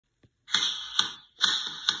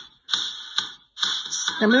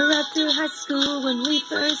Summer after high school when we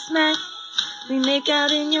first met, we make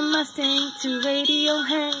out in your Mustang to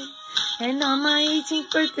Radiohead. And on my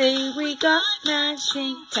 18th birthday we got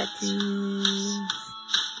matching tattoos.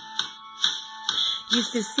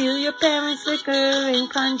 Used to steal your parents' liquor and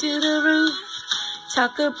climb to the roof.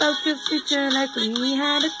 Talk about your future like we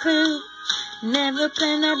had a clue. Never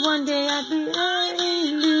planned that one day I'd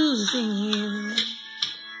be losing you.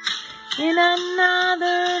 In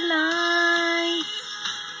another life,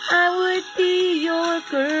 I would be your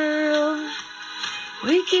girl.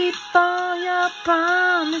 We keep all your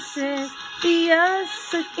promises, be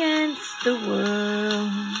us against the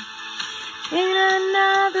world. In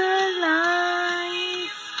another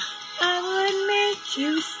life, I would make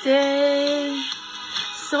you stay,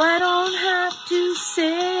 so I don't have to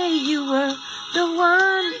say you were the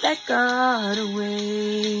one that got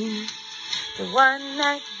away. The one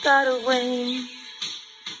that got away.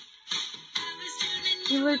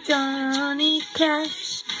 You were Johnny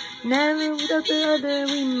Cash, never without the other,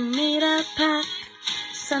 we made a pact.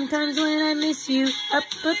 Sometimes when I miss you, I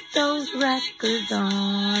put those records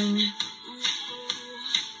on.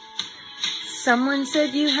 Someone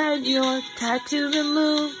said you had your tattoo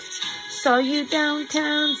removed. Saw you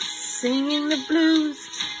downtown singing the blues.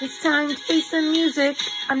 It's time to face the music,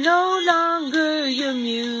 I'm no longer your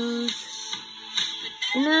muse.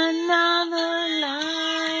 In another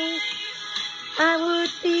life, I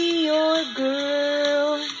would be your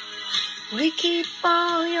girl. We keep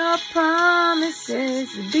all your promises,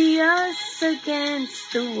 be us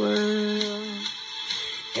against the world.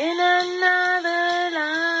 In another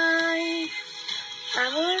life, I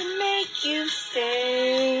would make you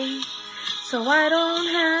stay, so I don't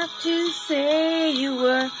have to say you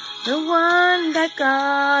were the one that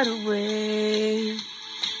got away.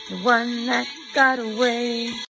 The one that got away.